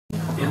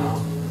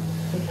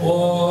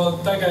我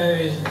大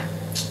概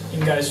应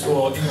该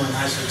说英文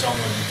还是中文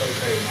都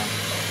可以吗？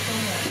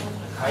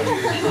还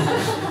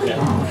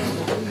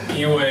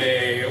因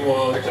为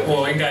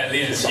我应该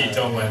练习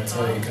中文，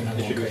所以可能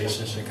我可以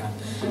试试看。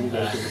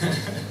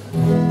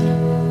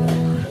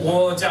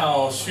我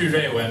叫徐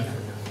瑞文，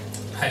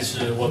还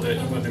是我的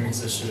英文的名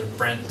字是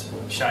Brent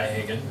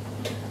Scheihagen，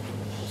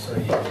 所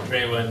以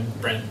瑞文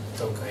Brent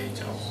都可以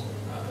叫我。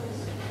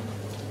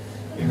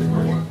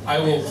I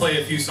will play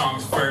a few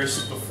songs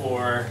first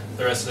before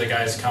the rest of the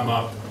guys come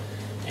up,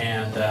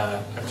 and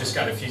I've just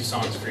got a few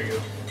songs for you.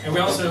 And we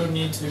also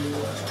need to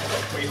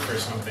wait for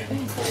something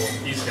for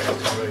these guys to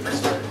really get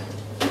started.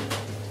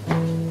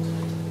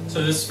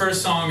 So this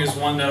first song is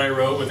one that I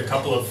wrote with a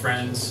couple of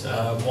friends.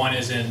 One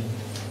is in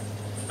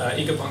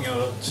一个朋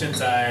友现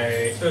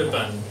在日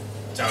本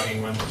教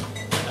英文，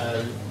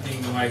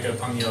另外一个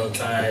朋友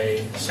在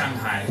上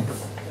海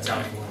教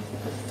英文，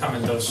他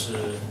们都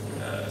是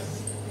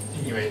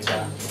音乐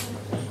家，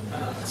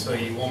所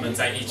以我们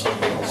在一起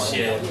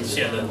写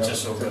了这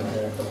首歌。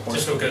这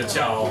首歌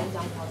叫《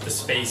The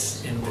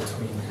Space in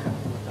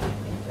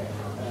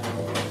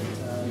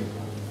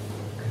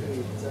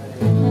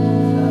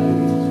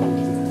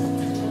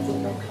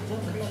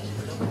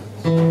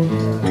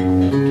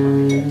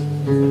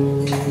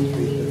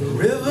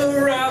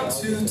out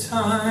to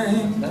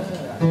time,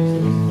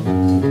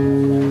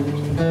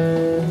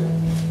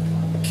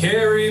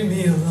 carry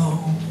me along.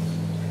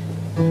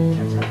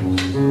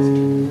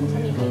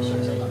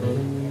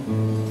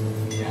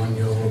 On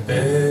your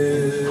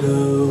bed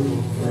of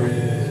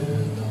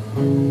rhythm,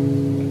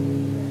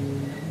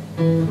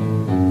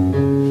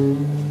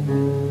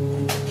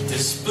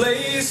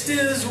 displaced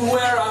is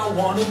where I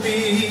wanna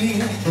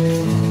be,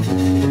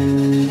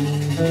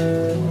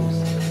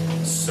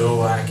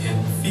 so I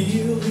can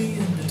feel the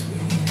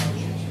in-between,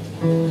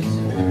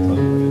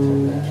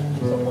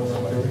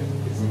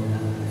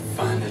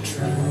 find the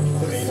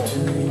truth to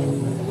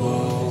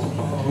all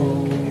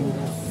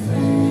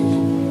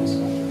things.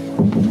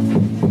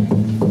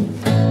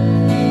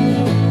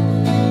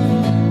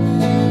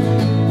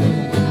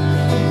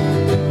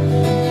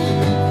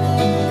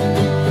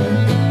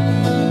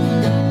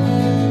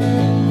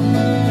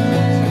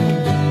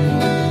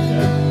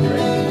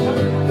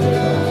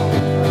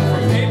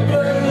 From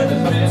paper to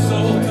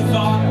pencil to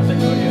thought,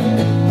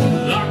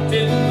 locked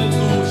in the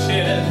tool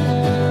shed.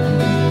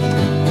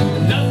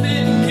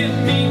 Nothing can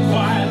be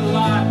quite a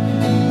lot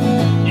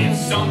if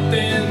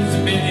something's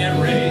been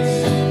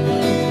erased.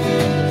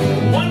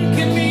 One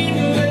can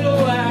mean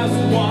little as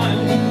one.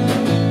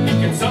 It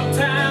can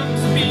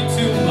sometimes be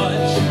too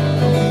much.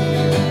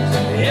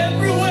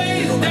 Every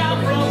way's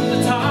down from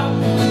the top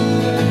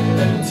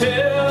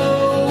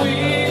until we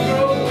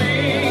grow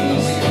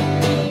wings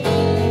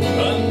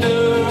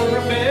under a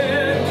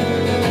bed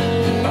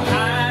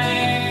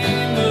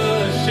behind the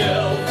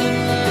shelf.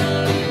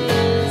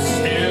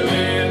 Still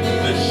in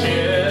the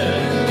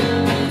shed,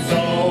 it's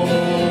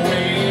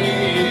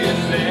always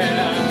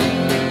there.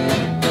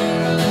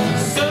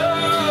 So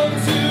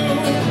to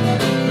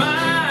my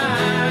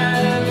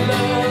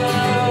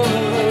love,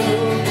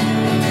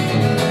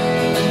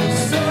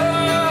 so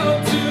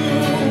to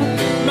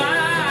my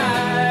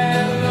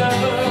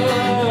love.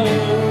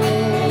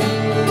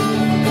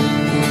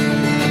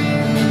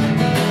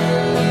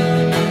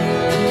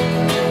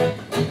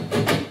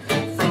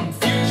 From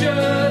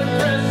future to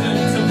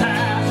present to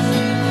past,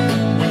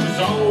 which is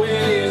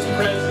always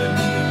present,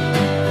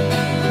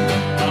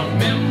 a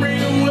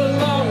memory will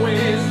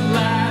always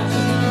last,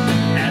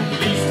 at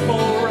least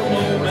for a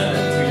moment.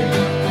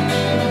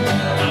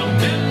 A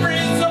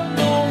memory's a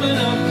moment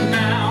of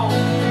now,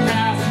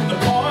 past the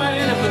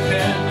point of the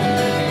pen.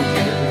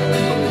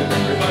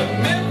 But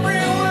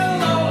memory will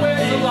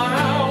always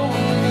allow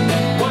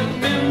what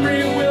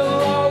memory will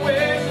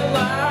always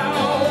allow.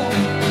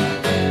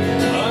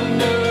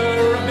 Under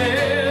a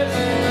bed,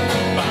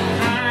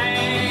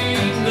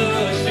 behind the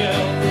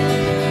shelf,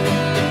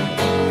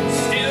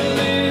 still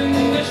in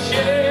the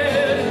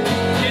shed,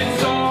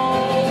 it's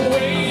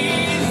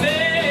always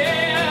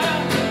there.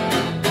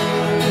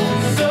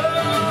 So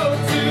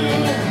to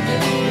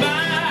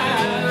my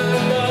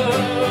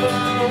love,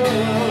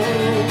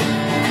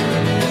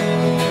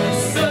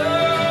 so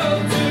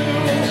to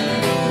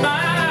my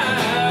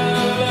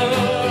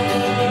love,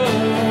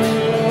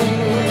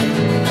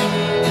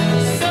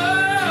 so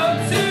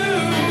to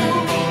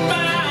my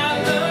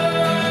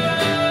love,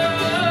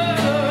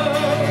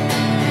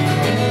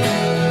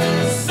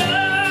 so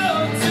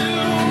to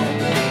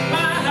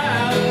my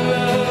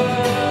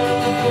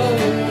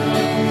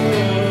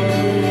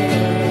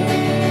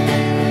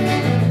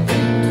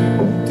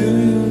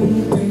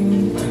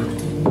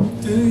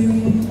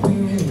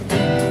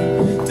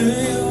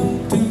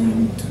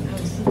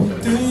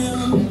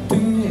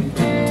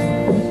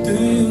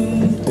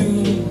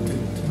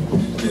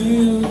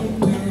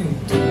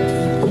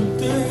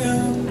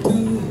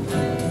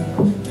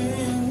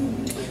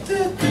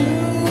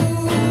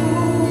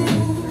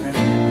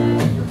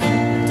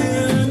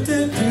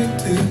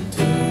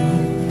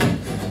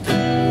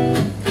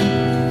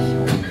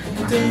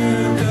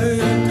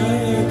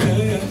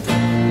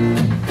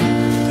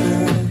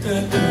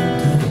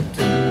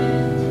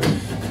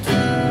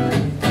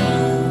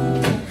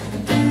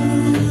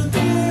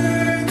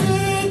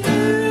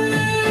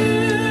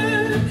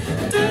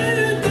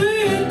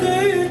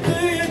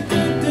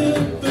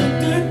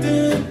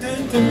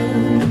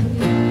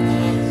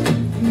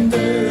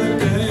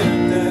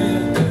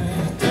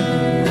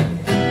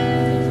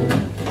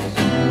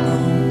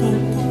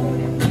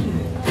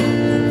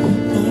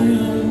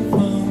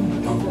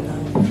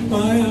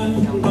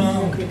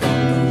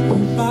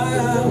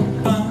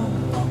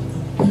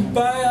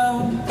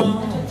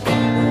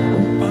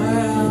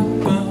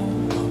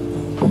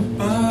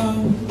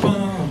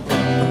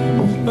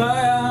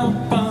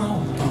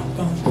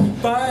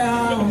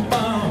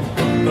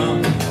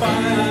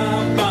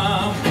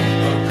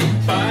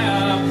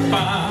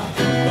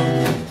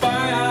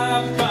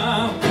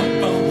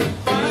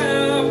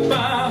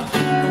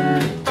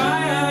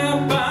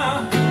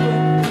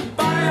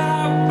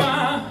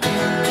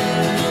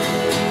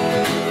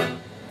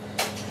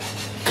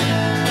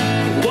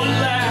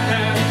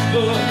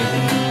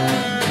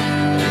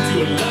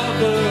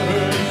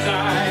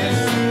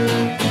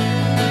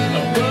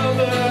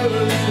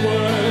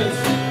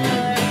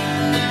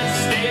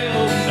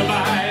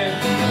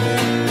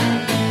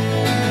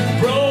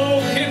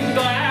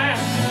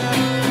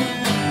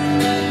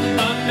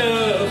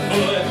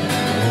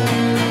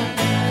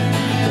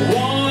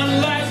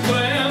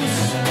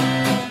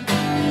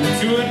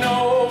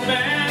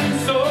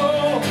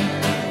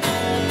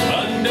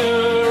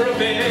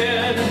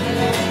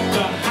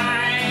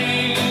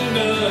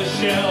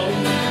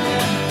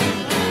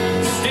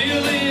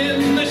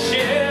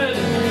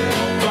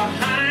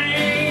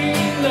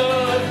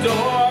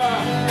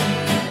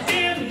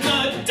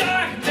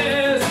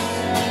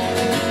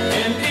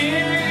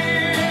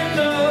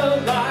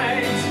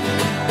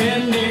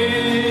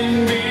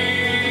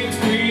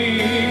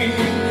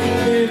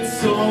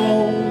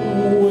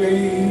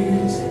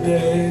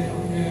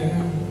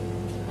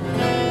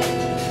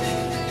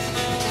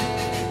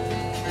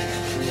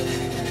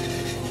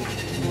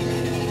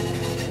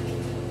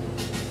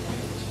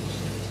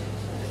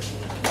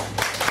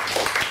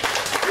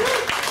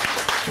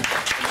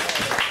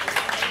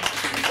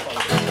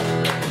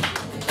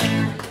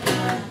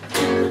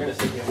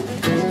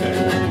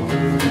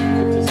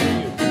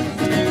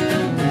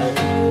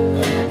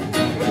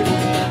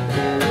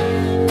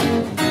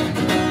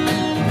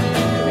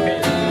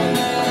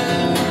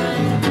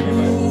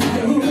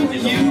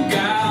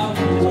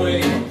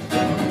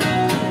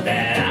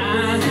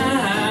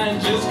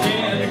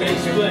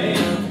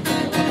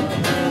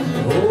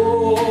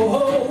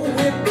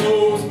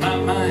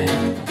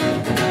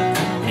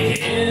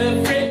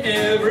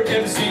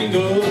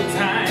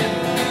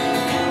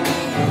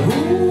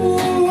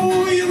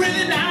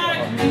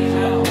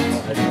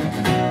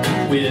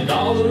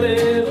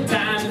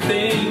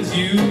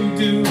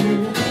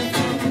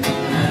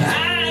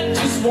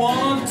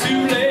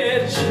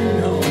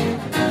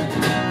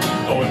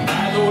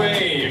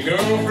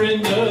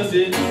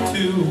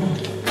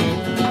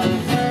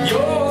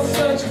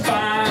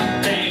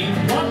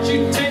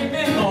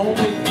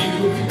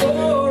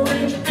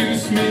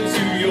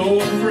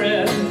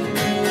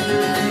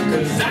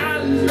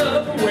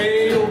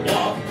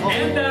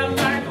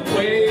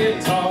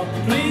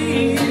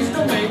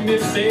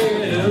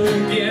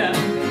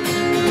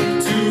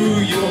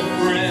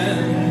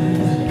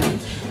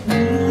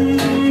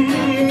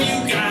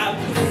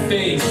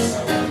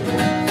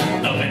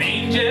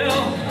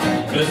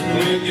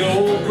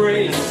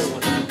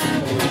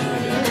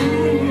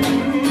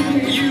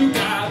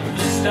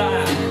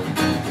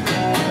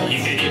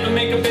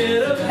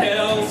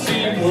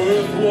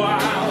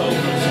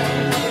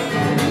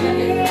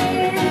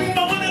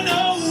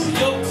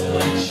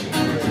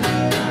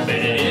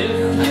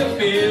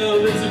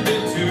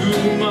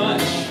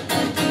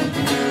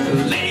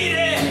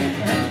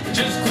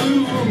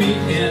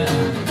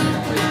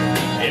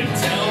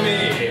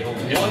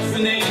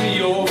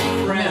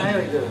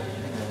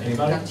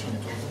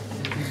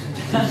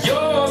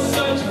You're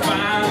such a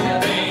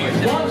fine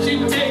thing. Won't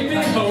you take me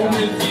home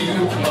with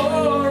you,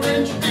 or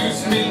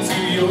introduce me to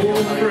your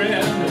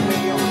friend?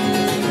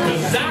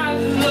 'Cause I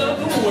love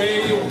the way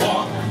you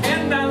walk,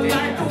 and I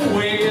like the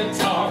way you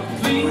talk.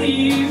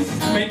 Please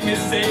make me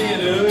say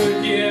it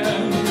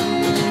again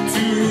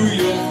to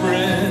your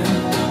friend.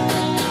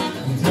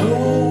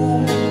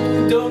 No,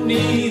 don't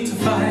need to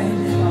fight.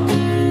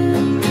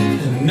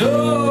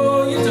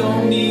 No, you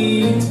don't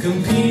need to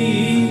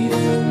compete.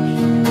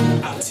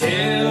 I'll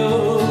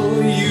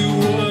tell you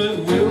what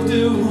we'll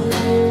do.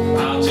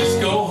 I'll just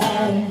go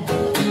home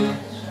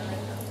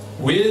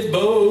with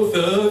both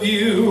of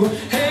you.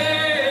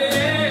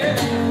 Hey,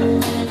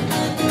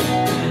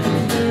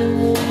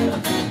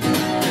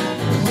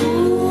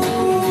 ooh,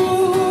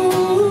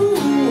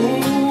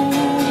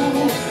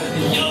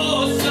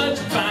 you're such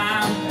a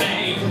fine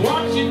thing.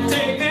 Won't you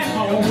take me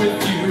home with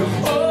you,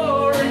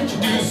 or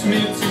introduce me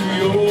to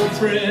your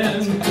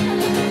friend?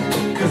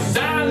 'Cause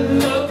I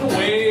love the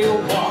way you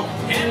walk,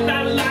 and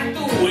I like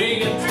the way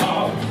you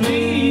talk.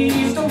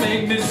 Please don't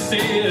make me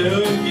say it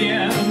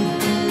again.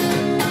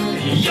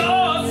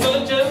 You're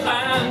such a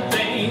fine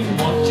thing.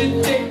 Won't you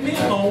take me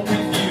home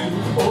with you,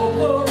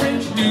 or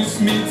introduce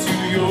me to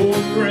your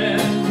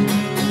friend?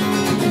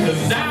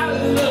 'Cause I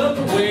love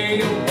the way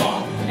you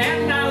walk,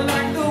 and I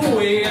like the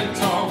way you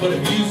talk. But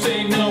if you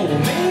say no,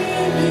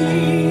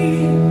 maybe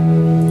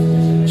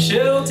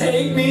she'll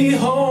take me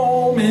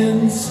home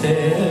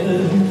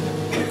instead.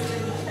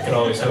 Could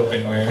always hope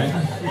anyway, right?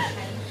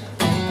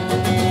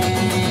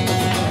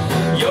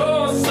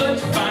 You're such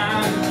a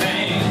fine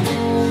thing.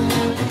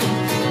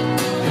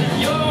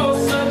 You're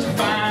such a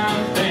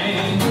fine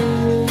thing.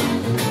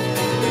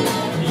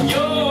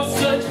 You're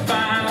such a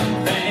fine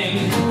thing.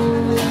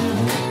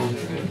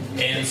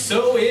 And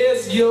so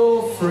is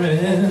your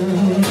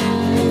friend.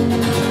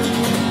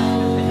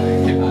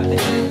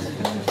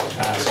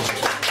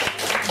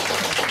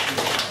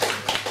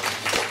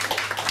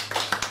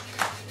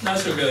 那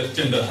首歌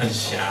真的很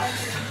瞎，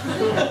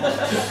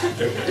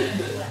对不对？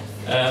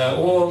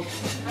我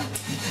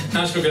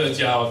那首歌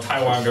叫《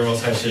台湾 Girls》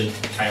还是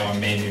台湾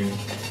美女？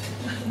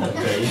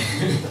对。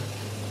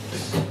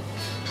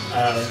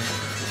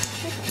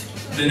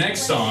The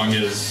next song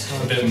is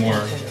a bit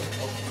more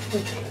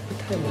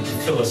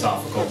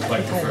philosophical,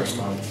 like the first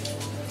one.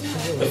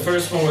 The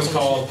first one was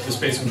called The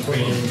Space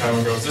Between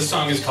Taiwan Girls. This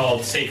song is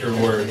called Sacred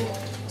Word.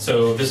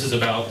 So this is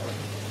about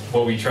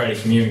what we try to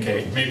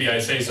communicate. Maybe I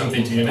say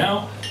something to you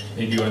now,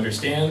 maybe you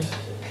understand.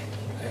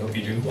 I hope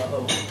you do.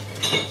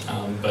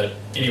 But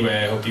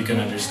anyway, I hope you can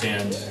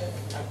understand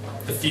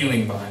the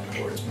feeling behind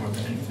the words more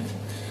than anything.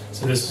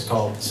 So this is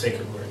called The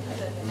Sacred Word.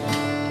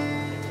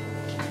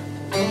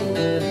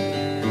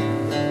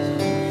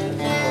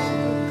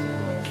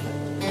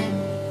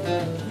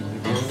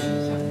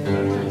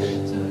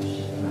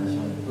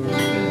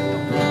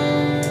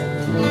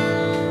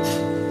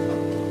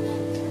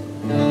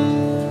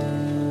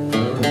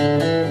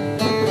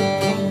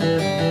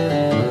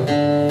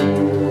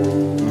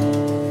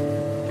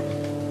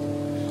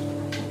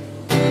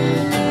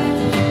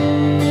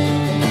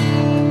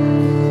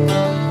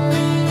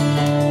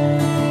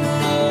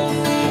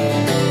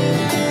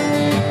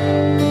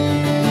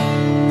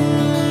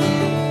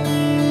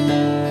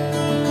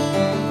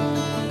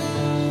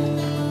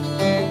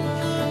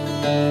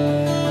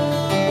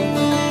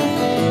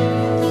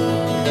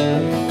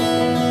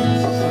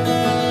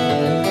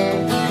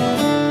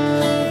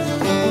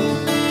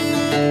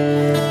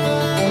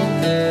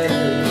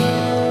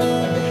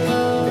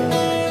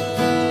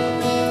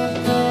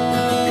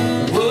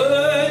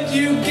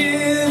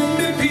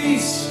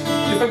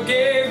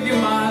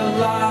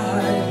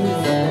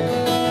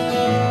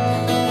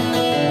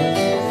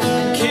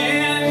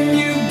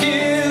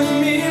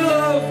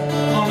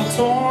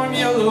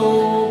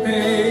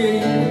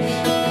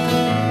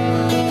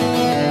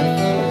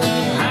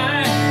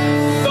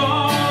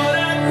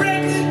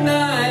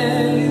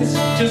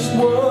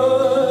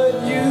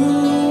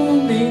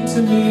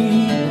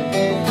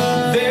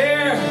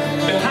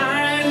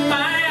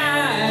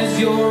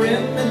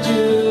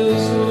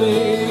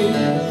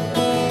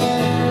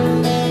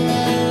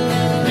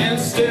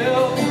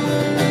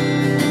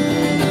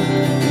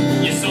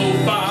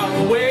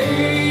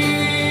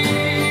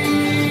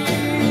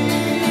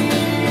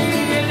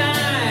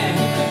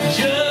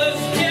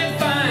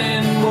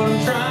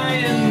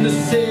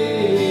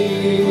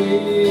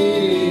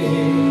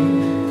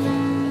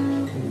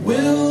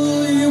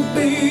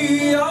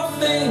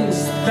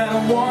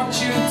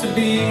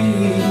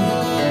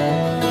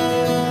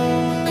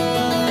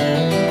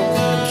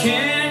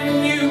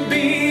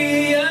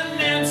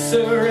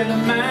 in a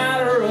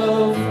matter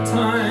of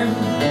time.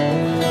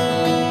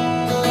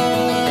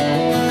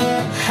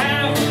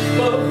 Half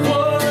of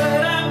what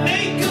I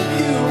make of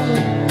you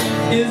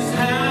is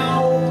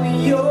how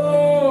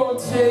you're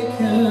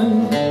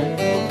taken.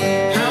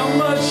 How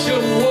much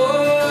of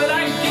what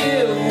I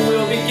give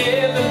will be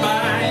given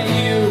by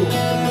you.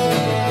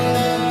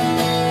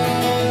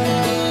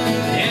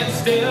 And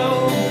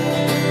still,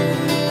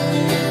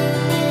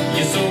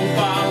 you're so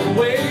far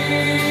away.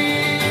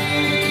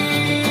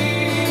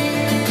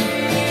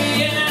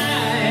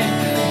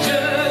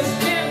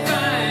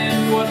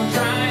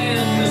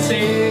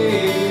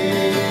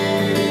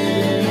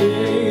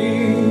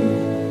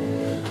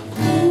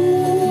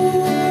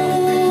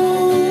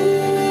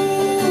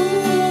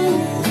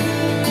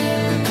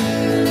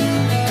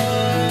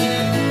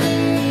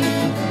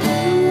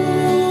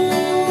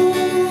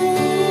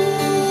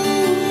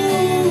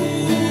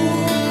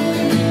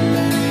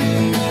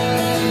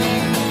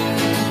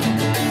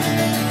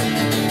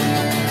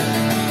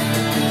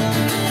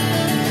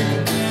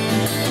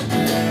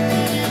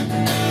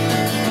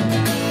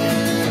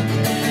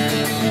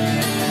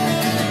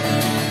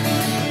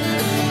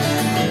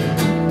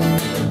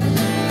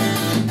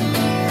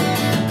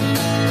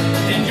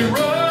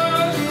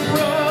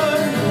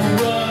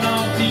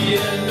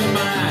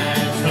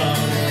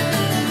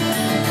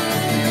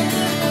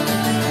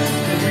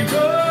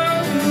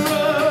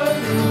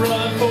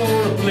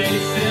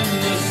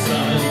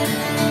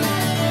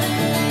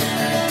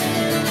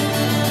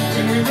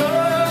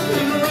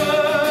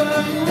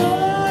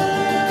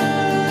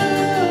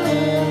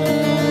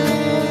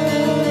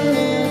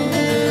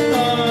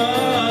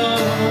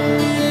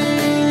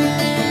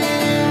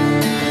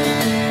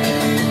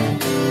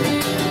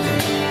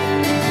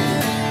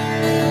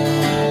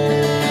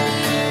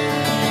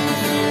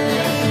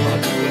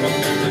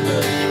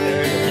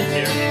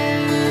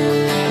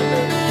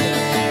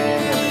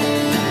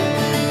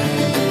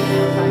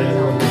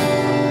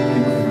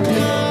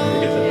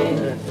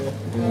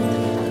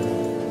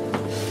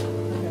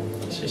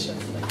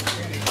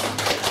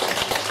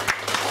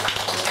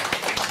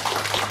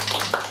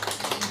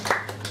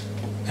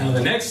 Now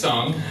the next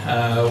song,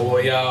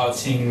 我要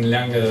请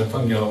两个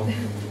朋友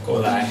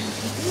过来。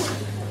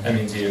That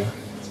means you.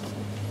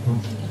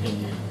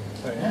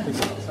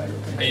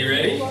 Are you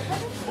ready?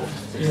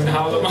 你们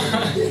好了吗？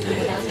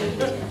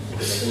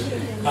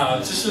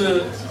这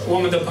是我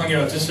们的朋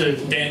友，这是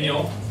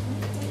Daniel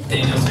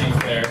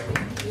Sinclair。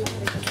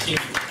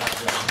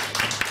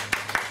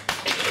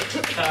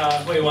他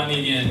会玩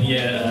一点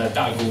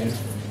大鼓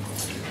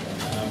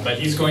，but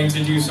he's going to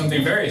do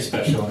something very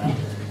special now.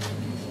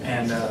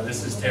 And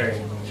this is Terry.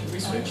 Should we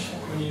switch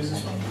when you use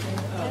this one?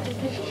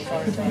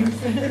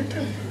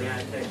 May I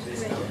take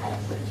this?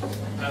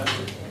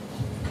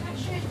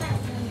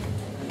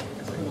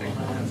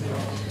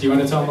 Do you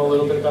want to tell them a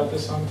little bit about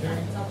this song,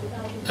 Terry?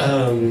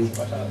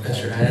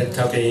 Sure. I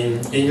talk in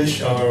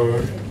English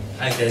or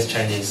I guess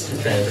Chinese is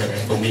better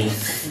for me.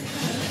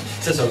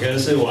 这首歌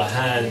是我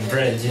和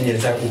Brent 今年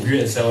在5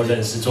月的时候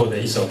认识做的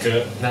一首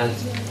歌。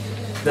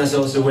那时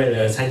候是为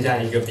了参加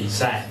一个比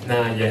赛，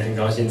那也很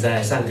高兴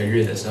在上个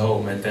月的时候，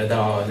我们得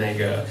到那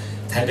个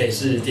台北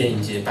市电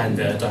影节办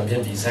的短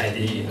片比赛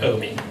第2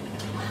名。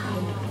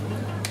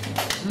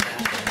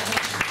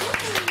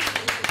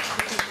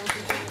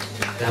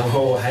然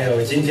后还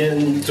有今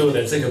天做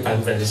的这个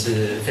版本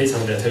是非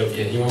常的特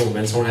别，因为我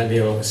们从来没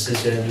有事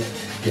先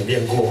演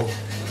练过，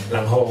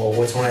然后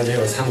我从来没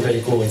有唱对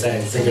过在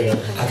这个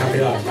阿卡贝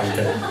拉版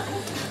本，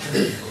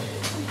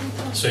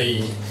所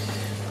以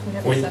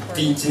我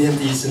今天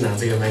第一次拿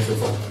这个麦克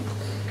风，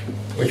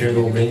我觉得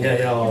我们应该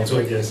要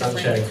做一点 sound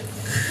check。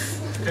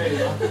可以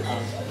吗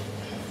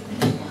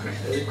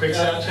？Quick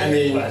sound check. I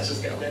mean, okay.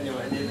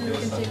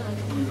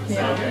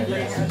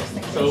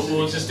 So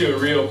we'll just do a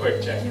real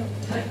quick check.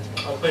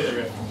 I'll play the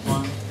riff.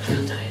 1,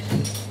 2, 3.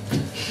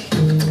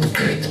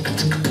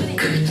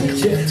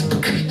 Yeah.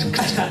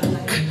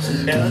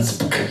 Balance.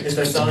 If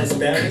the song is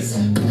balanced.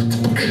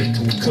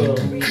 Cool.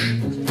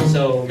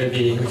 So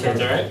maybe we can.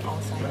 Alright?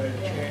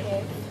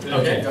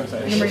 Okay.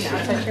 You bring the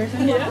outside chairs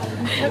in? Yeah.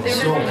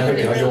 So that would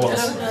be all your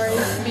walls.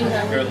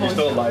 You're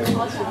still alive.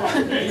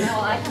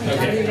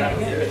 Okay.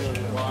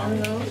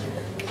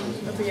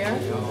 Yeah.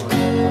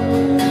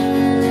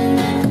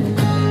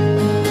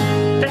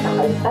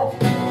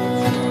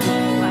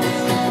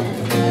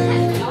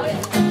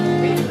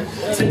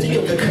 曾经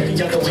有个可一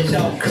样的微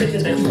笑，渐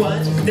渐的一弯，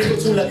内部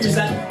出了玉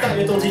山，大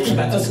约东经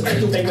122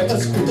度，北纬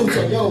25度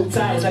左右。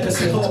在那个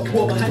时候，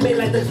我们还没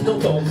来得及弄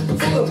懂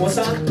福尔摩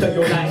沙的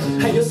由来，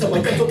还有什么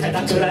叫做凯达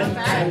格兰。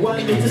台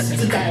湾名字是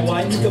自台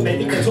湾，一个美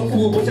丽的错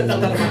误。我想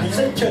长大的马蹄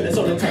声，却能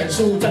受人传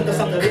输。战斗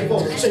上的裂缝，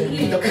水泥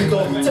里的污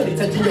垢，这里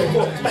曾经有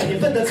过100年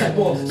份的沉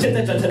没，现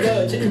在转成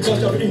了监狱高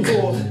效的运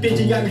作。边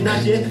境押运那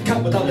些看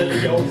不到的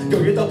理由，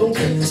纽约到东京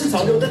是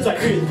潮流的转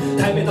运，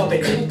台北到北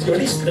京有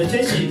历史的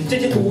迁徙，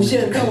渐渐无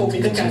限透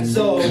明的感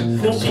受，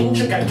用心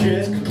去感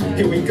觉。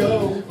Here we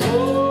go.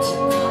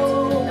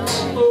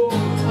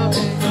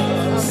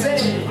 Say,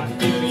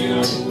 feel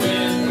you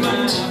in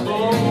my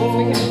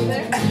bones.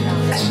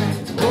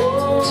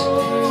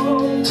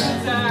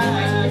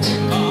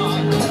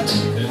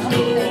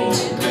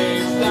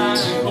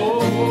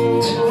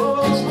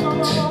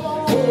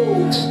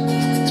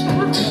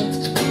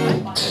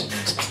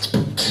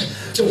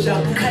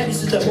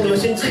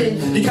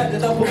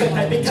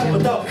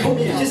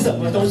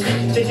 么东西？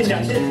接近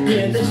2000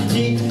年的奇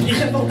迹，一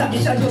下放大，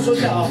一下又缩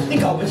小，你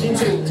搞不清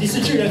楚你是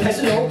巨人还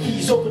是蝼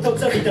蚁，说不透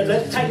这里的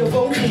人还有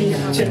风景。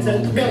虔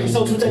诚庙宇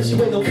烧出真气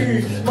味浓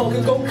郁，某个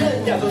公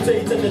认亚洲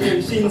最正的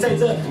女性在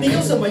这，你有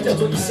什么叫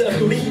做一世而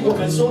独立？我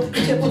们说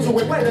一切不足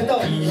为外人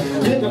道矣，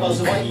你能够保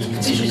持怀疑，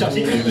继续小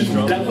心翼翼，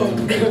然后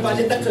你会发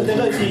现单纯的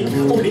热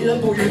情。武林人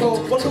捕鱼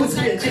后，望路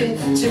之远近，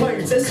奇幻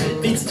与真实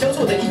彼此交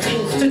错的意境，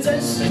最真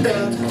实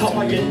的桃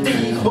花源地，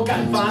我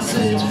敢发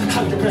誓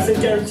100%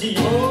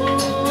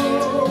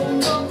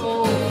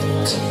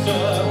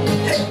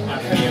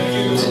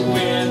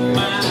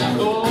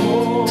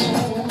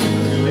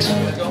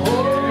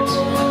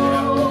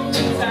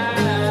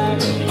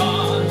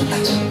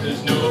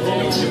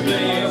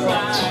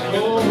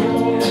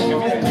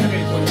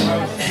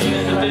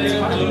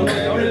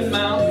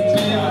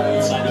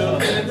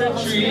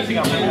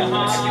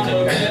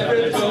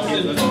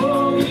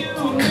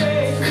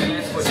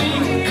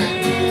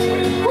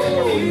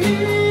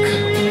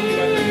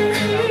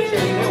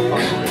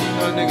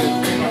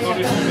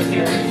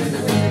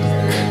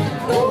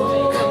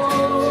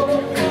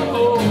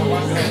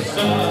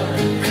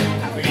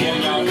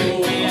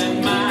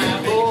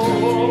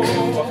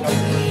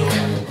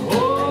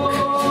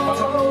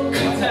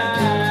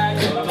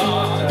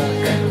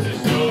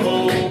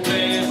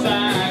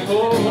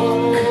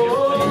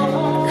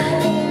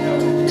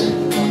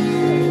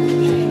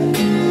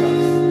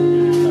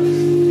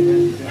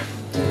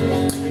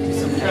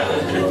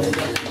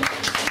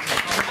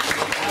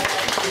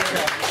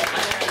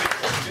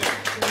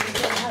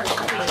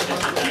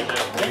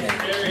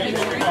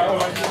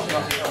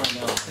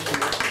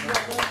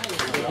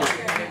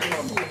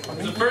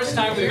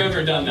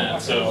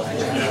 that, so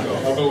yeah,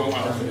 hope it went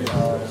well.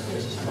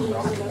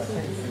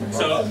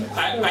 So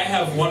I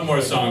have one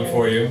more song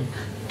for you,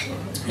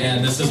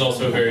 and this is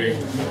also a very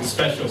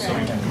special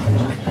song.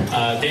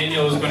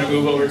 Daniel is going to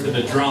move over to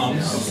the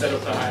drums and set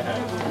up the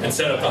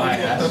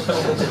hi-hat.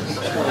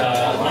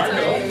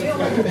 Marco,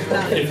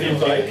 if you'd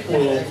like,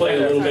 will play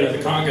a little bit of the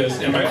congas,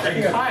 and my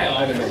friend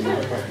Kyle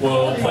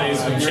will play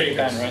some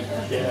shakers.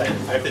 Yeah,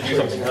 I have to do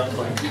something else.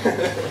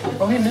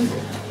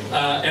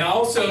 And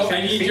also,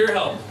 I need your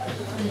help.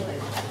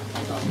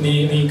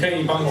 你可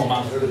以帮我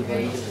吗?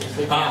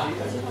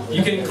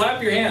 You can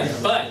clap your hands,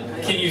 but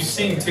can you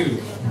sing too?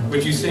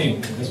 Would you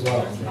sing as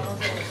well?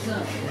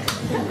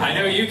 I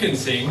know you can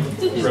sing,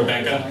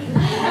 Rebecca.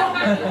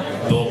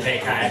 Little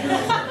Peikai.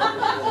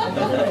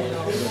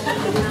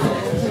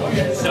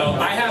 So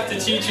I have to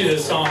teach you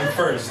this song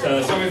first.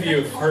 Some of you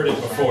have heard it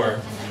before.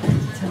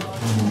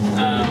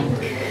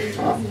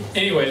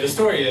 Anyway, the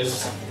story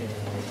is.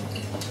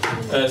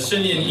 10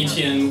年以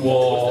前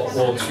我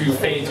去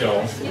非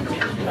洲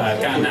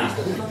，Ghana.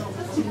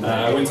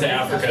 I went to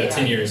Africa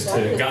 10 years to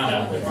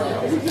Ghana,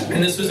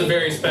 and this was a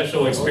very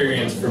special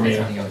experience for me.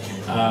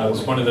 It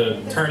was one of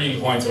the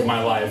turning points of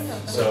my life,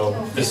 so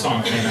this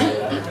song came out of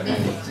that.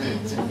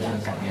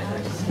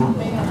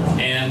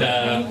 And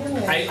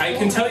I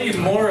can tell you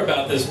more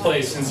about this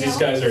place since these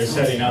guys are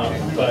setting up,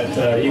 but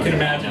you can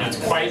imagine it's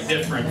quite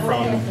different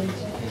from,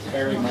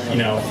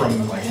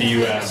 from the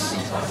U.S.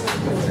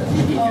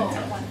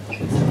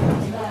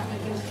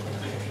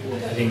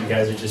 I think you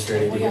guys are just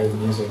ready to hear the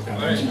music.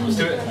 Alright, let's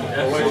do it.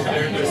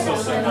 They're still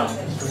setting up.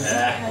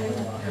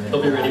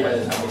 They'll be ready by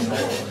the time we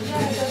start.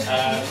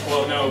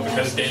 Well, no,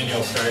 because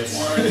Daniel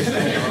starts.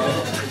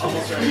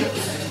 Almost ready.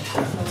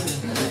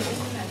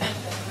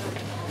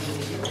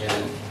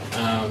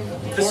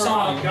 This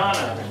song.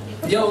 Ghana.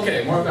 Yeah,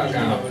 okay, more about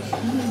Ghana.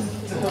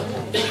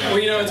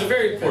 Well, it's a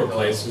very poor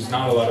place. There's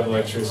not a lot of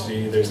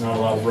electricity. There's not a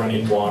lot of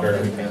running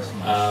water.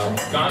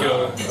 Ghana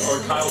or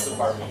Kyle's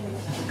apartment?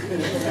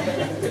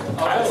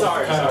 Kyle's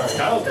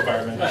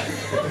apartment.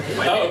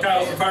 Oh,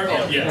 Kyle's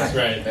apartment. Yes,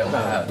 right.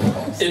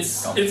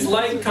 It's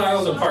like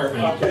Kyle's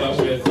apartment, but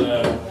with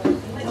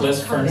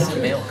less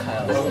furniture.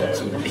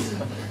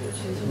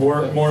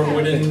 More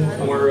wooden,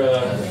 more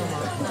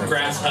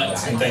grass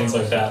huts and things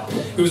like that.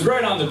 It was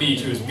right on the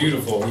beach. It was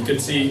beautiful. You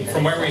could see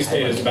from where we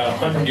stayed. It was about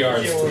 100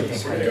 yards to the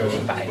Pacific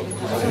Ocean.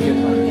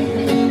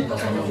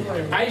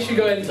 I should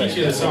go ahead and teach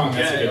you the song.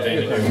 That's a good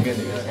thing to do.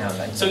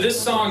 So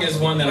this song is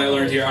one that I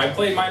learned here. I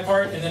played my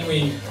part, and then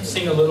we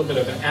sing a little bit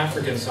of an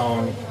African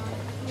song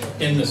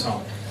in the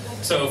song.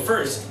 So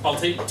first, I'll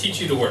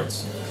teach you the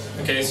words.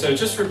 Okay, so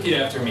just repeat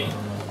after me.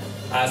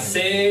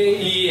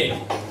 Aseye.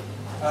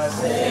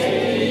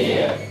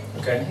 Aseye.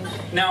 Okay.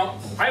 Now,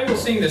 I will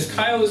sing this.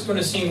 Kyle is going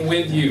to sing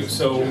with you.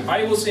 So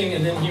I will sing,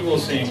 and then he will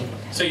sing,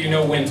 so you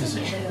know when to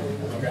sing.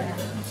 Okay.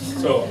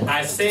 So,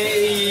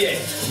 aseye.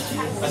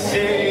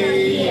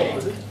 Aseye.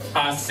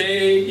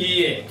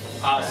 Aseye.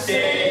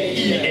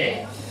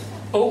 Aseye.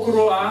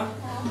 Okurua.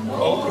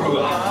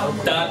 Okurua.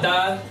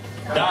 Dada.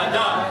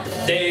 Dada.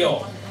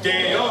 Deo.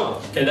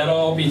 Deo. Okay, that'll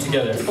all be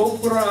together.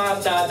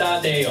 Okurua. Dada.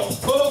 Deo.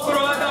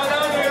 Okurua.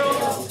 Dada. Deo.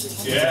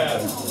 Yeah.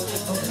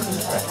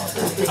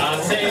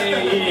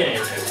 Aseye.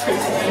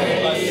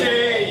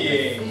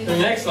 Aseye. The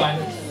next line.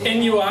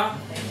 Enua.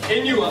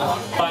 Enua.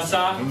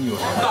 Basa.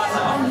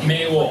 Basa.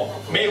 Mewo.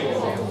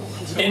 Mewo.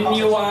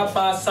 Enua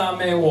basa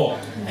mewo.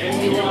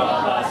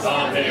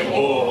 Okay,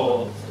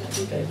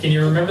 can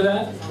you remember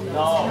that?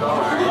 No.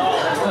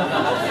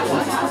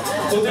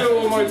 We'll do it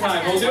one more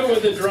time. We'll do it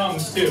with the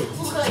drums too.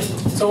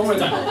 So one more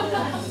time.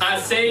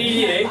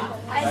 Aseye.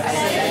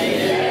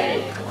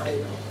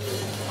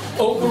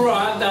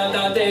 Okura da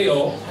da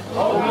deo.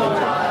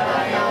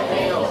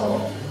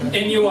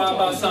 Inyua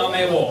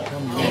basame wo.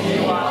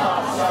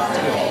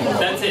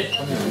 That's it.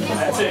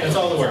 That's it. That's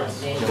all the words.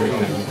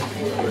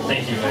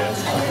 Thank you,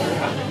 Lance.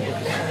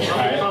 All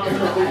right.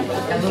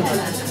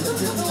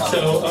 So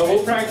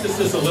we'll practice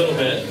this a little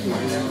bit.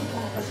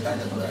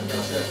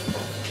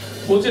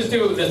 We'll just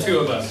do it with the two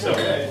of us. So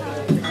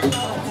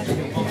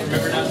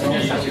remember not to be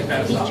too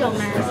fast. All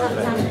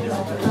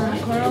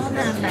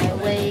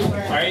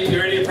right, you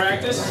ready to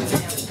practice?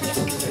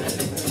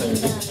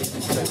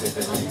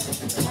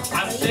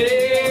 I say,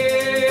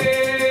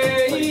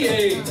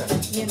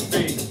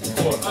 3,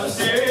 4. I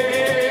say,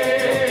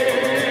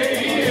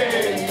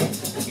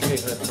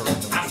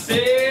 I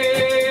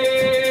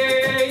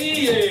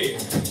say,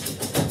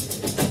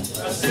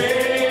 I say,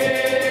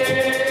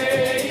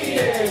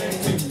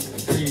 2,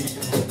 3.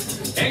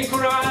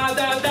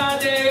 Enkurada da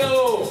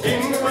deo.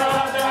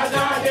 Enkurada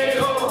da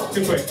deo.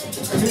 Too quick.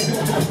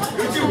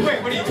 You're too quick.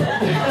 What are you doing?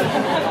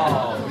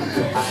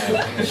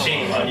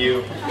 Shame on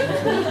you.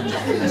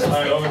 All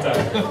right, one more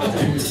time.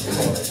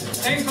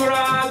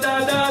 Enkurada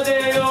da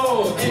deo.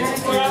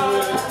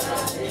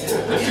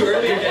 That's too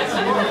early again.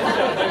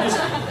 Just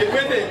get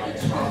with it.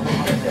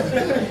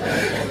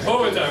 One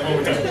more time, one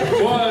more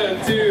time.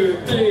 1, 2,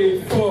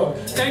 3, 4.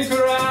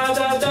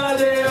 Enkurada da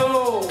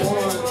deo.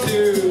 1,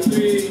 2,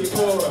 3,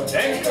 4.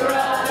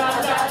 Enkurada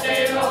da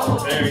deo.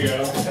 There you go.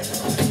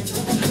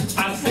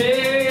 I say,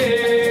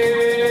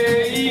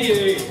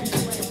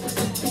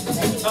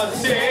 I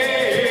say.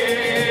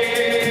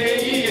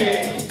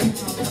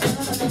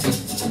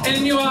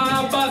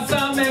 Inyua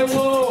basame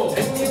wo.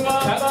 Inyua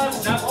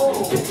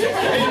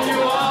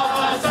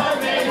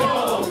basame wo.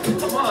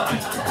 Come on.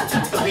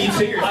 The lead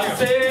singer. I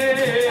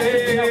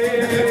say,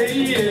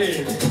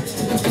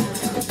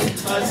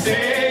 I say,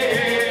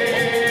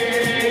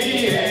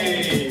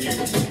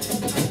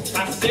 I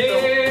say.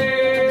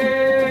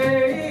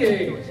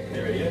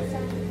 There it is.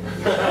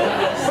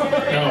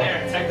 No.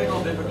 Technical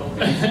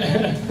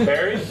difficulty.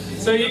 Barry?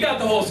 So you got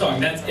the whole song.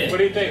 That's it. What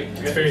do you think?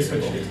 It's very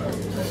switchy.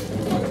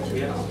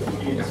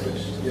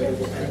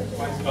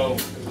 Oh,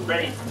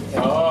 ready.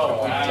 Oh,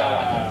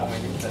 wow.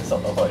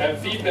 Have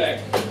feedback.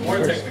 More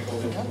technical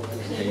difficulty.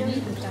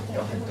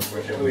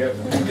 We have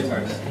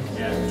guitar.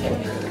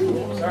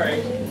 Yeah.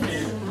 Sorry.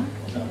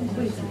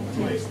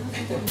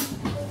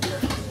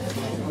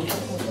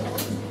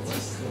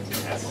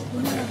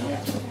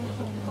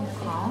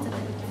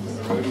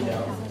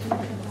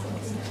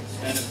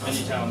 And as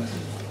many challenges.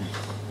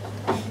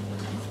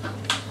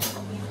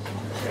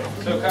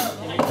 So Kyle,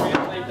 can you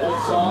translate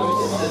those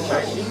songs into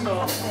Chinese?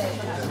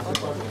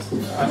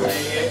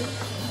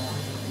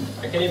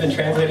 I can't even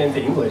translate it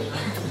into English.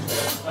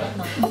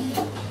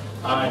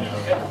 I know.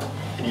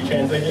 Can you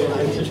translate it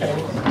into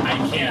Chinese? I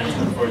can't,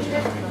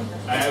 unfortunately.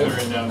 I have it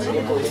written down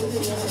somewhere.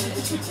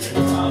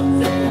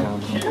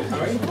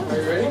 Are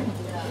you ready?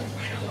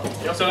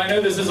 So I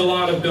know this is a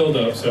lot of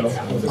build-up, so.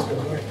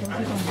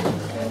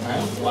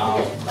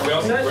 Wow. Are we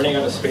all set? Running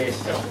out of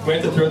space. We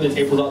have to throw the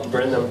tables out and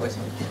burn them.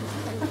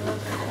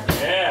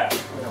 Yeah.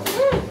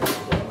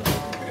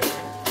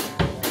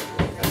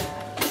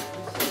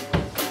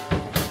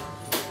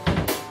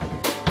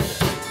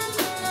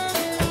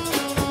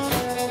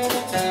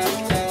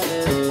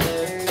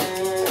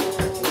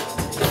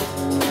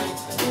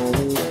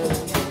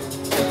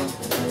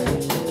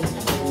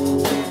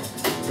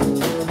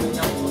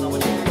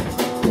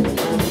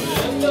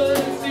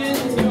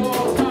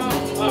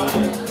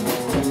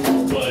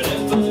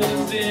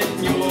 Whatever's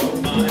in your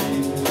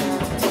mind,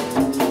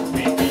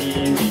 maybe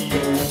the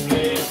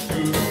only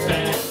truth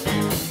that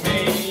you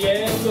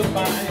may ever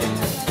find.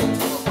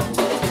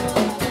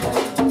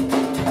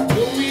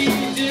 Will we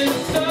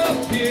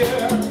disappear,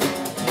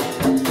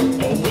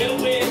 or will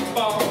we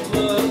fall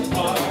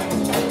apart,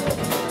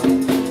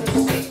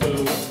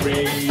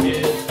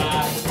 separated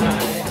by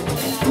time?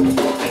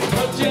 As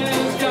much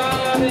as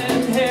God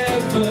and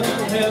heaven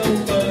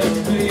help us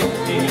believe.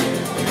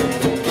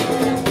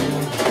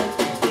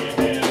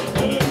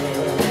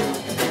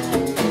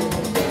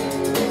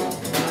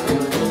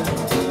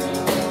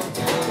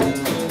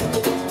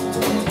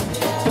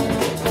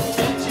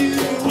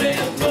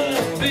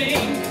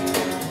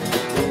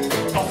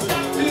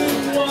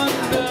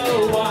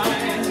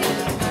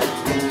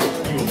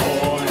 You're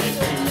born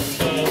into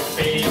the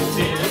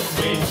faces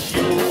which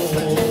you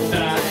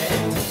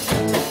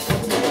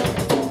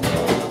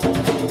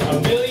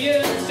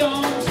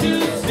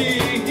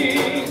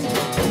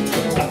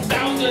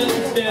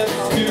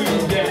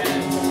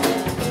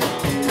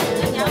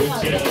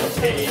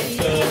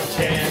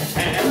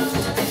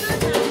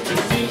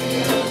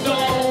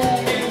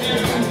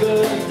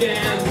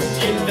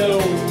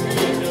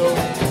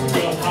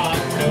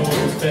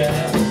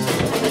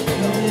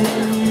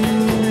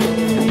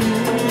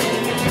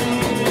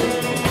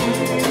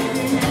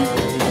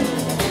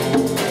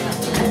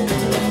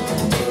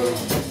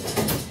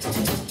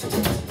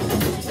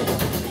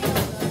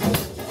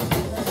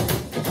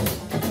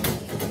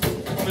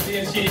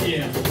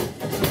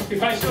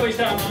来秀一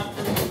下吗？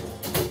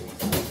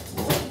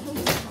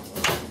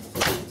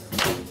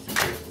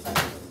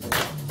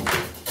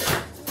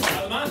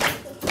好了吗？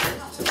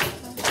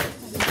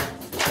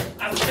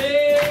啊塞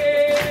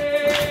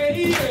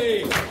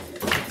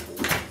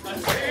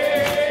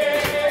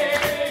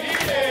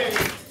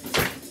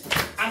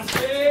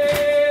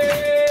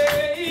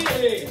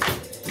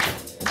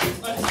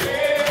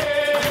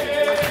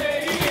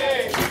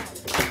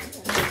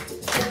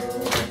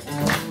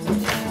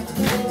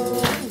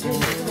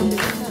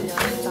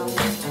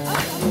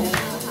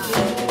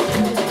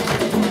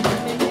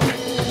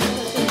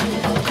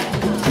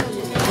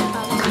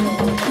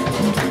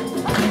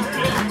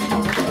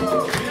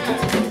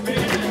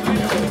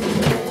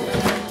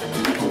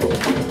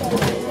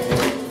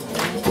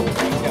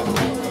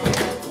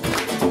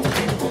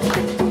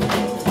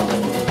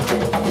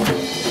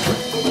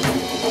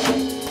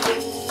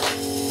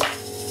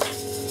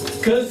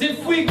！'Cause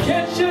if we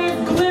catch a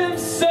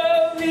glimpse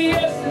of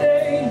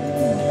yesterday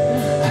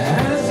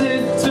as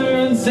it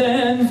turns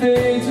and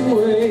fades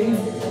away,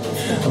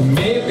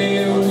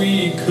 maybe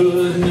we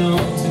could know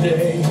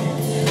today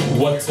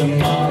what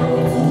tomorrow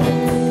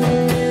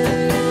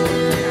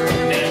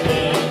never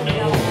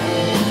know.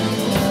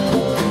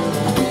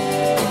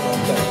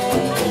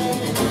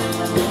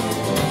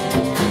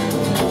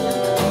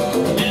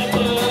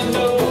 Never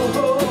know.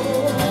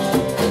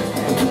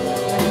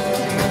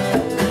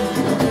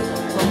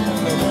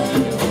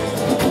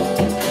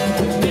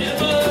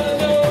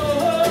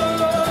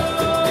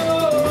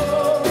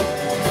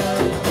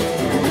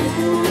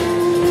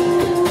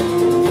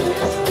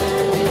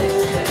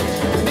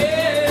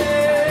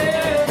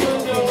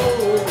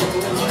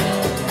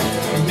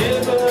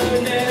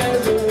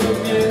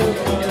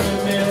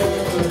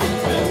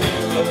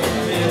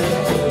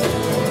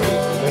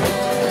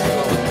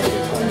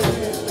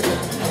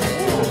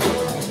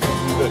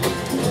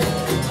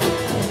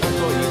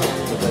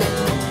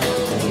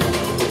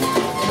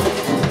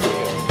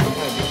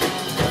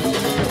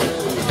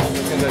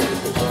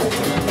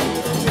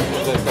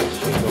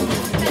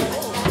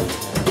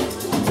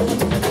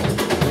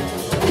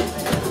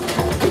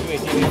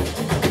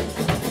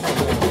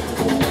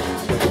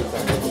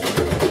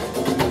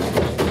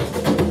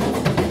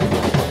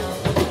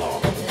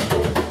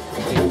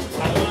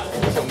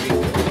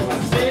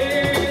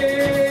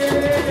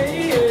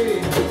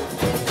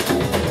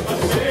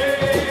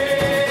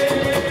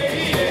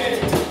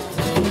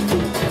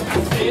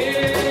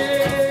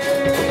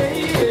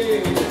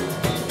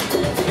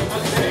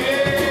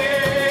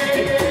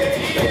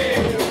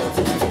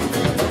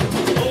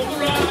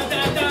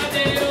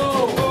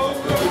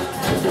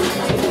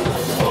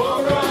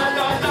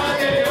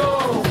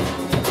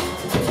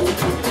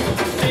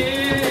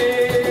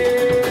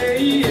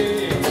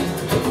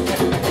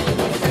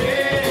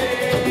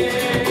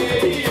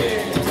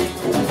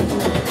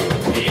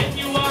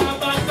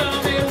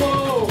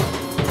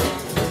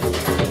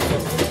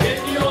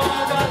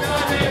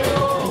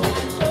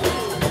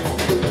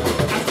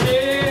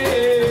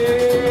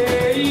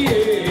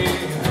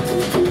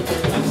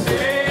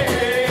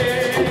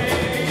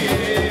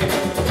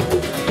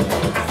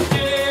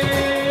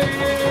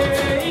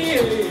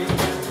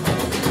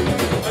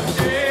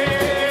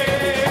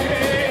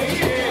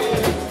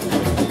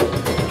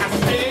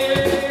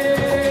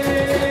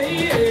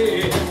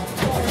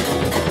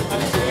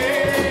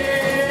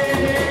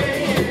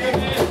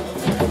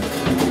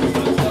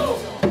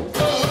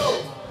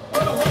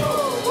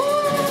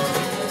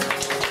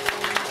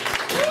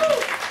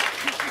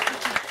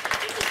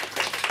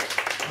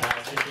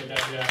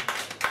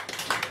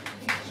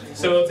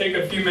 So it'll take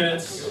a few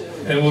minutes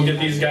and we'll get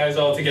these guys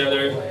all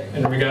together,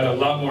 and we got a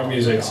lot more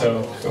music,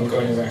 so don't go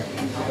anywhere.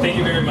 Thank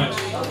you very much.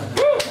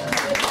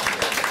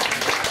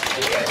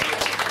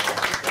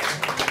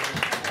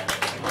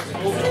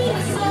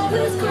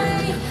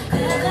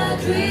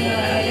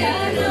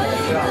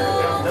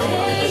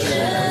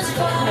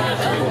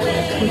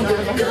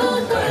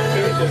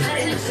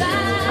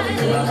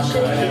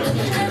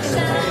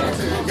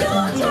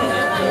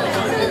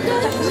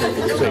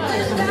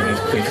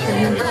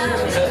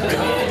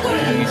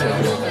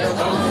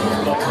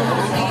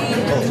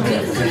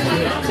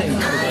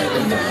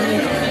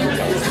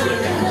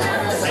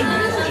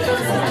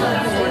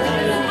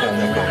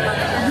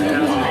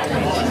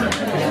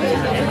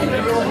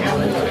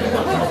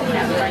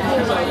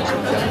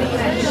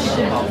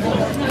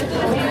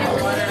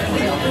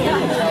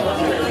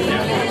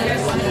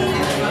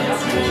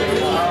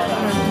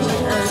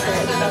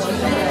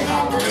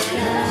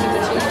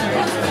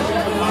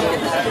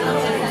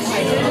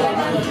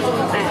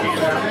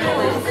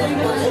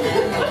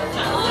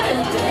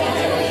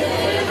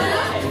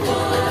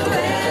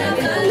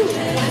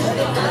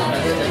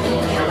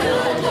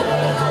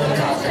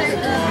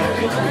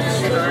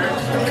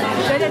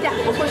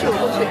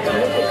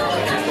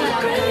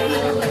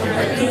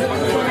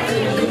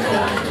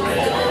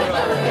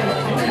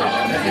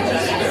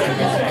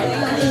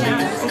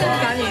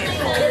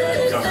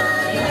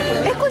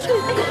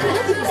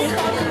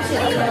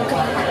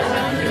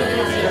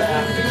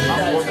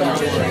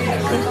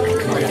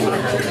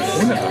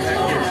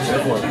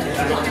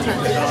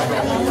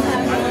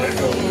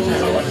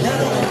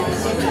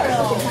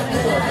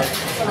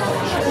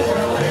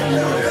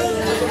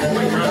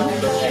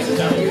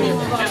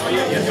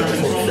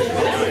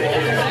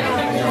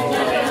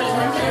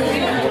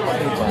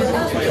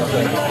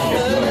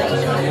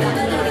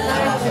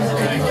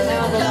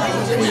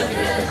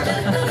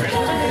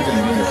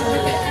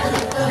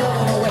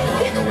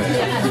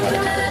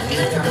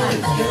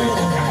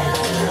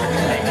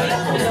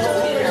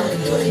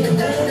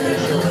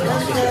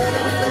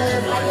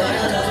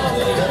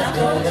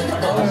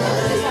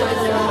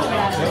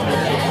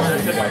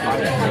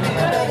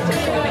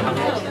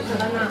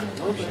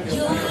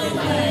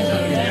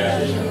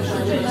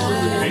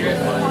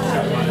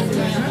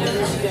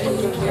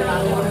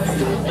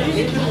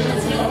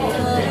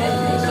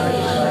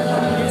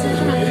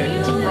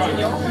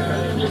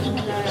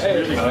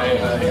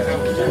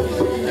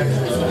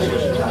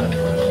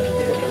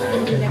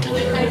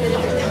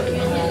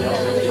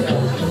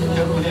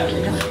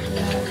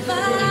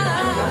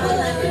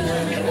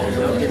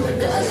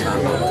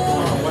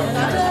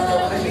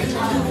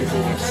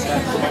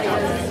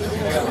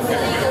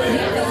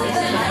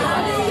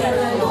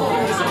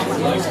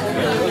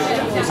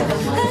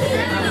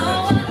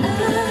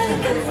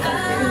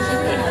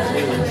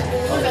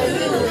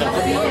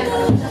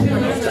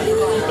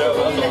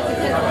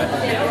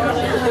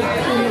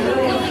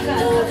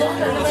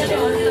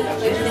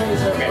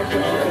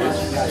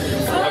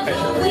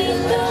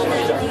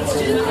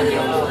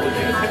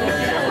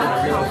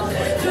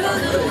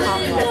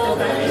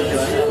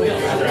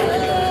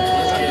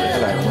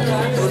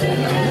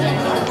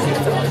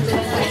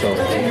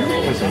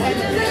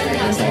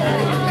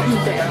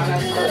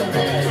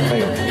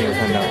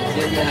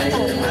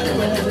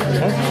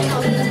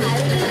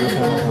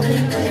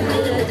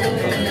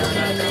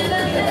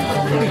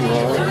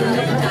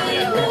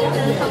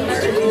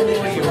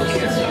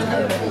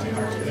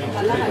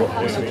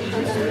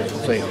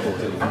 最后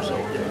的一首，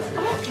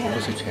不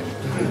是前面，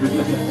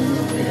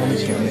他们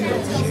前面有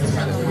写，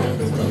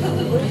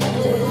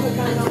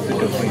这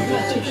个会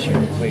继续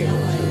会有。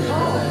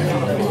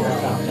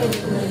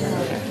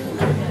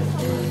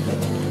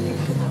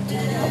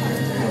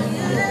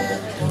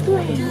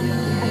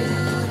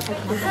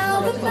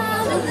How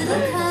about a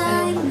little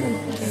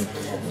kindness?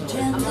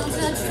 Gentle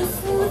touch to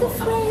soothe the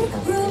frame,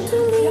 room to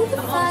leave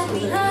the fight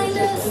behind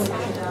us.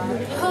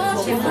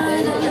 Hope you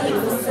finally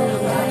will say.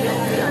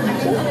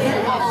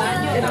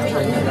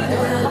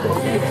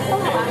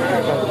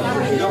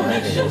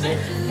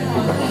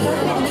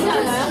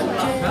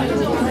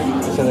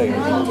 现在已经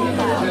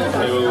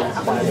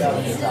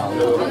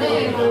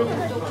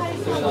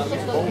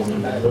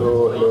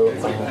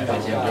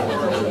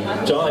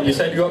John, you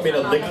said you want me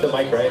to lick the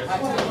mic, right?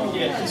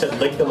 You said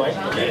lick the mic?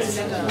 Yes.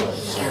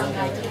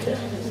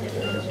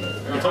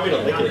 You told me to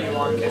lick it.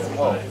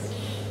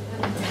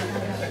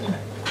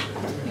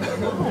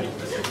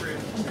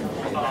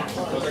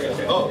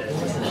 Oh,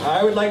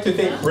 I would like to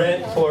thank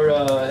Brent for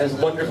his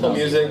wonderful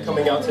music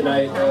coming out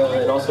tonight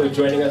and also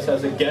joining us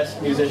as a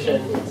guest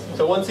musician.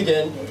 So once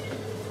again,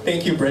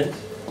 thank you, Brent.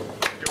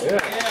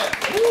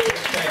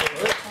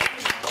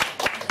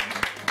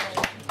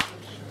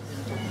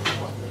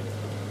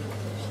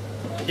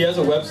 He has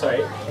a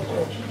website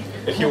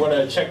if you want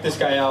to check this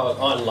guy out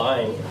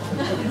online,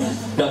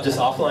 not just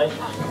offline.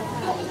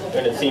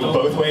 And it's seen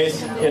both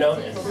ways, you know,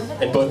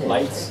 and both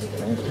lights.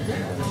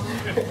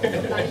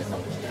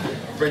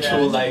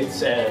 Virtual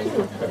lights and...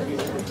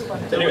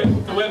 Anyway.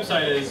 The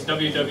website is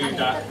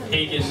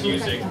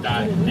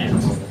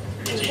www.hagenmusic.net.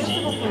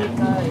 H-A-G-E-N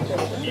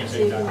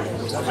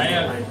music.net. I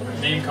have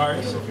name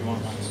cards if you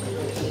want one.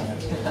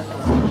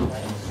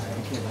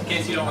 In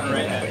case you don't want to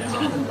write that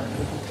down.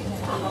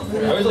 I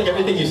always like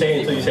everything you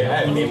say until you say, I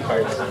have name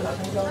cards.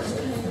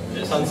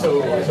 It sounds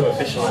so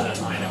official.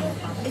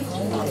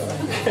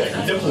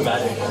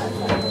 Diplomatic.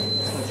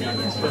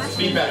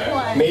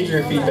 Feedback.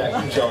 Major feedback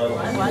from John.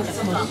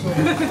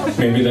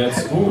 Maybe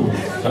that's, ooh,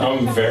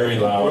 I'm very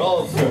loud. We're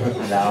all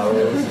loud.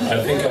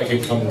 I think I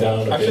could come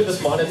down a Actually, bit. this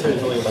monitor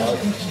is really loud.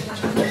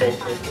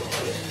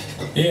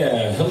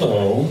 Yeah,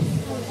 hello.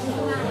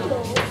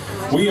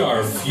 We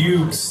are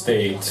Fugue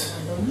State.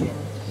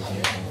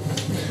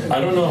 I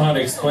don't know how to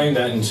explain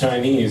that in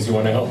Chinese. You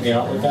want to help me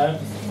out with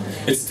that?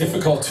 It's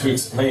difficult to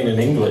explain in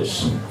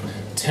English.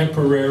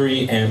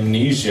 Temporary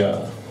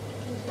amnesia.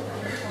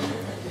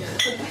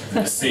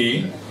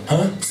 See?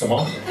 Huh? Some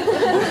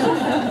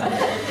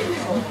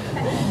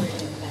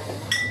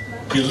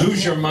You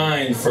lose your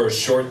mind for a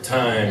short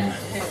time.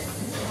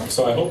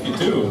 So I hope you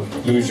do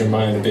lose your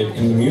mind a bit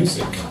in the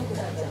music.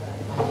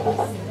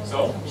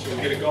 So, should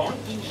we get it going?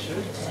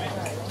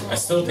 I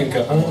still think,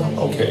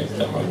 okay,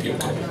 that might be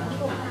okay.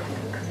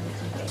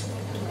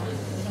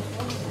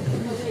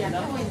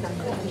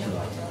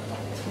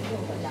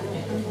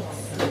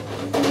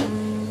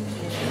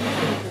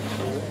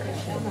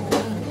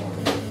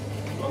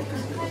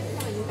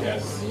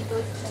 Yes.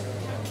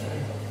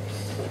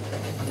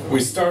 We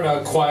start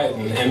out quiet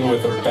and end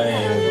with a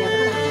bang.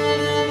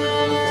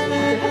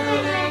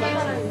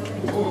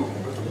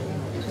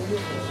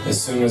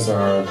 as soon as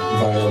our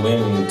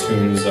violin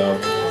tunes up.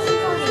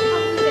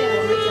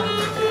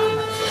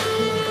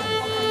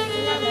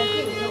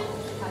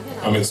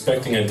 I'm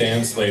expecting a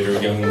dance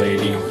later, young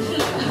lady.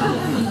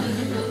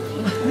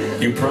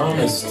 You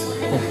promised.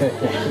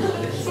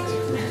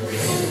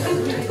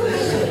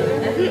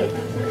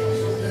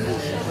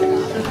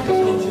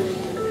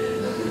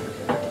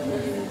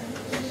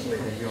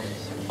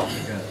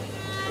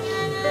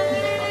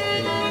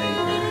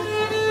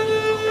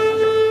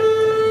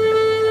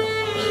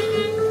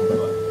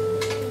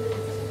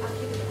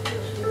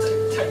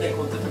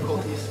 Technical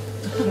difficulties.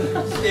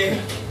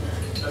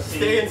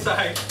 Stay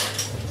inside.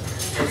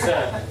 What's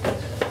that?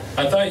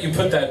 I thought you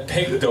put that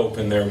peg dope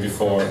in there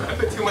before. I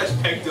put too much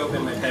peg dope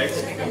in my pegs,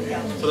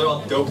 so they're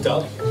all doped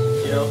up.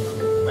 You know,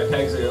 my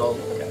pegs are all.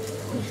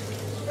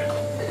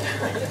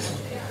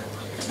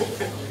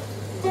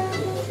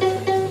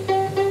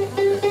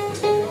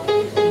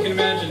 You can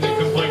imagine the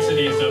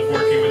complexities of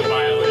working with a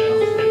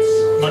violin.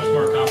 It's much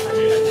more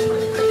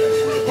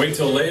complicated. Wait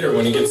till later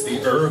when he gets the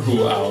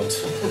erhu out,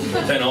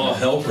 then all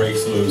hell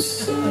breaks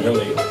loose.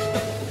 Really.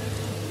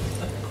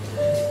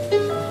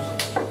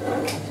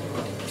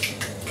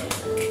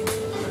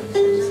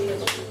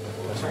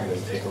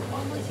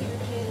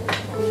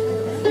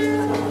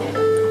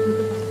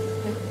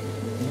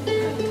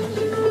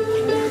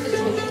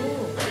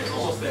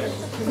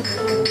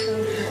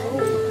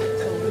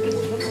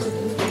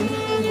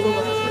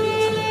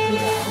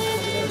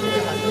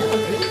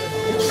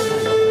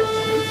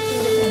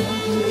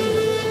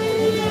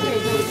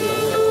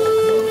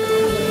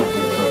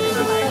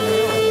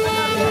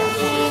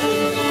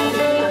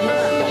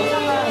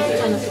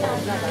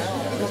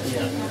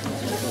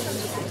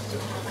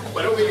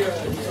 Why don't we do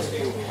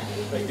something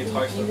like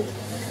guitar stuff?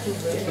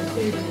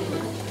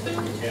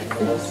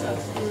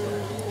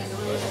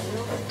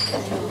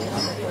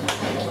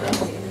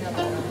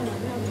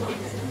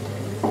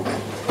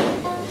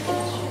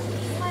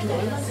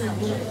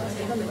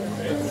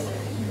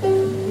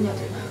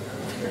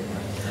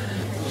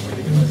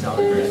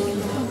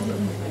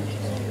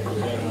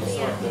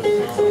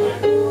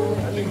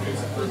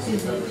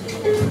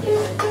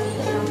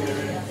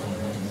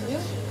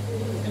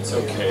 It's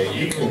okay,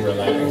 you can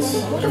relax.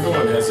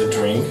 Everyone has a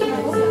drink.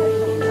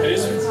 It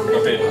is a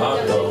bit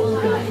hot though.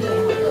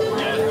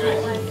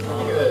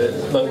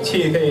 冷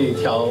气可以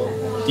调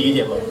低一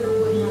点吗？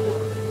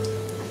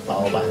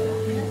老板，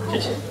谢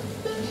谢。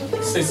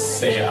谢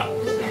谢啊。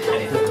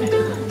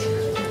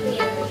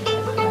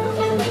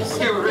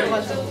 Okay, we're ready.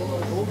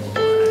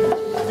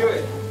 Do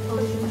it.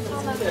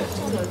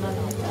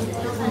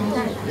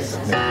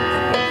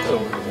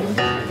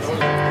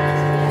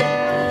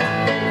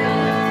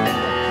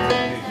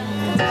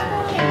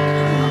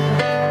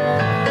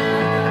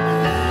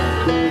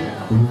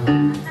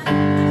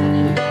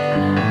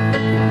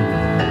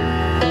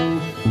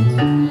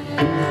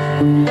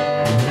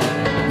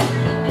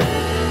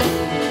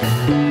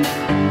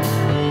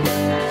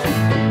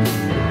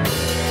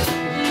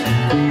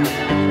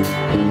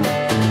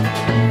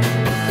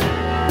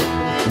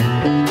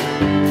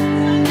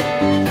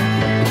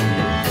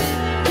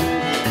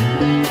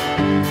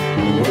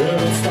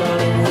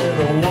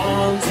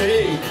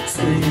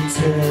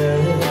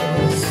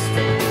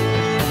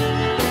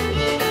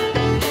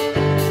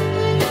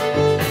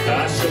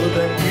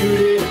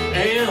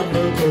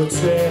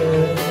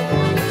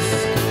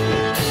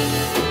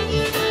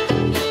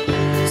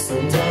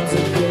 Sometimes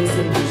it feels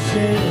a bit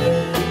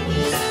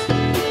shameless.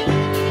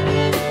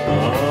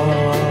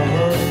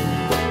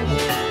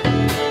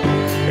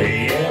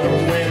 Yeah, the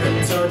women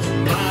touch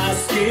my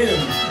skin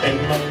and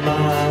my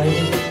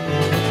mind.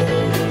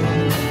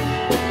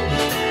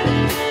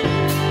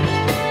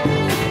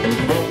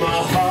 But my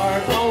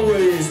heart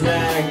always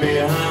lags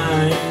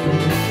behind.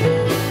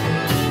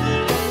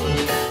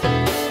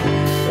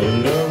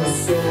 Love is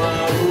so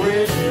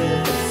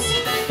outrageous,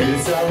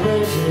 it's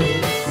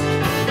outrageous.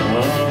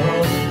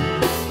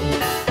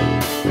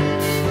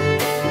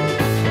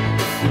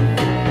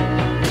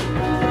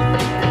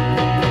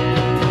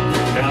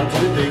 Now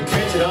did they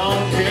catch it on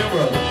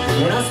camera?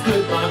 When I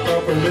split my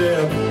upper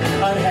lip,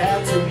 I'd had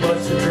too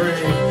much to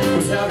drink,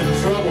 was having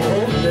trouble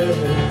holding it.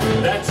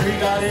 That tree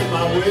got in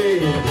my way,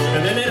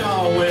 and then it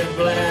all went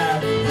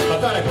black. I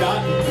thought I'd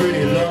gotten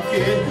pretty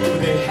lucky, but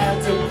they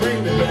had to